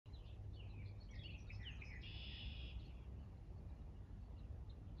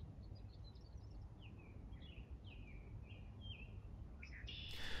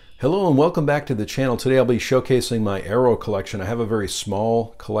Hello and welcome back to the channel. Today I'll be showcasing my Arrow collection. I have a very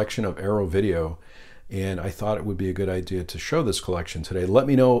small collection of Arrow video, and I thought it would be a good idea to show this collection today. Let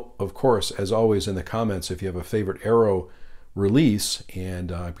me know, of course, as always in the comments if you have a favorite Arrow release, and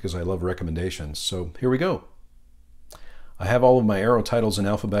because I love recommendations. So here we go. I have all of my Arrow titles in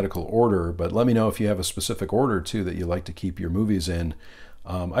alphabetical order, but let me know if you have a specific order too that you like to keep your movies in.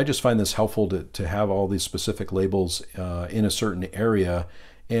 I just find this helpful to have all these specific labels in a certain area.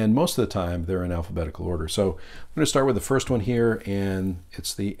 And most of the time, they're in alphabetical order. So I'm going to start with the first one here, and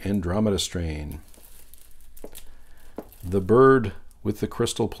it's the Andromeda strain. The bird with the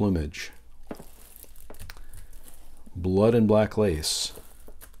crystal plumage. Blood and black lace.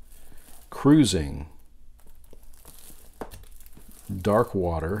 Cruising. Dark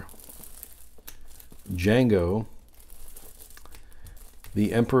water. Django.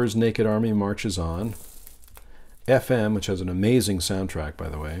 The Emperor's Naked Army Marches On. FM, which has an amazing soundtrack, by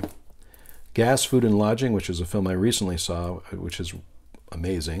the way. Gas, Food, and Lodging, which is a film I recently saw, which is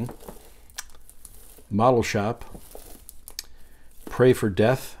amazing. Model Shop. Pray for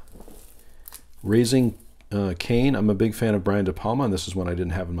Death. Raising Cain. I'm a big fan of Brian De Palma, and this is one I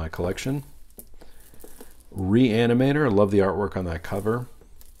didn't have in my collection. Reanimator. I love the artwork on that cover.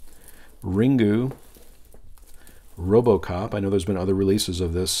 Ringu. RoboCop. I know there's been other releases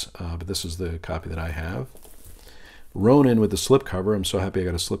of this, but this is the copy that I have. Ronin with the slipcover. I'm so happy I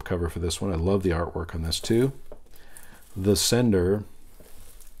got a slipcover for this one. I love the artwork on this too. The Sender.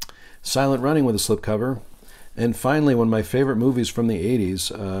 Silent Running with a slipcover. And finally, one of my favorite movies from the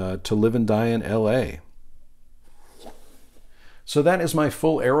 80s, To Live and Die in L.A. So that is my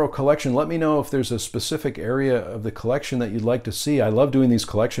full Arrow collection. Let me know if there's a specific area of the collection that you'd like to see. I love doing these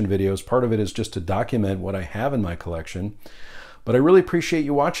collection videos. Part of it is just to document what I have in my collection. But I really appreciate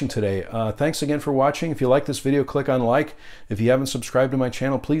you watching today. Thanks again for watching. If you like this video, click on like. If you haven't subscribed to my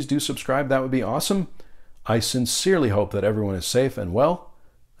channel, please do subscribe. That would be awesome. I sincerely hope that everyone is safe and well,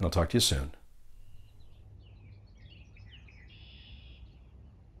 and I'll talk to you soon.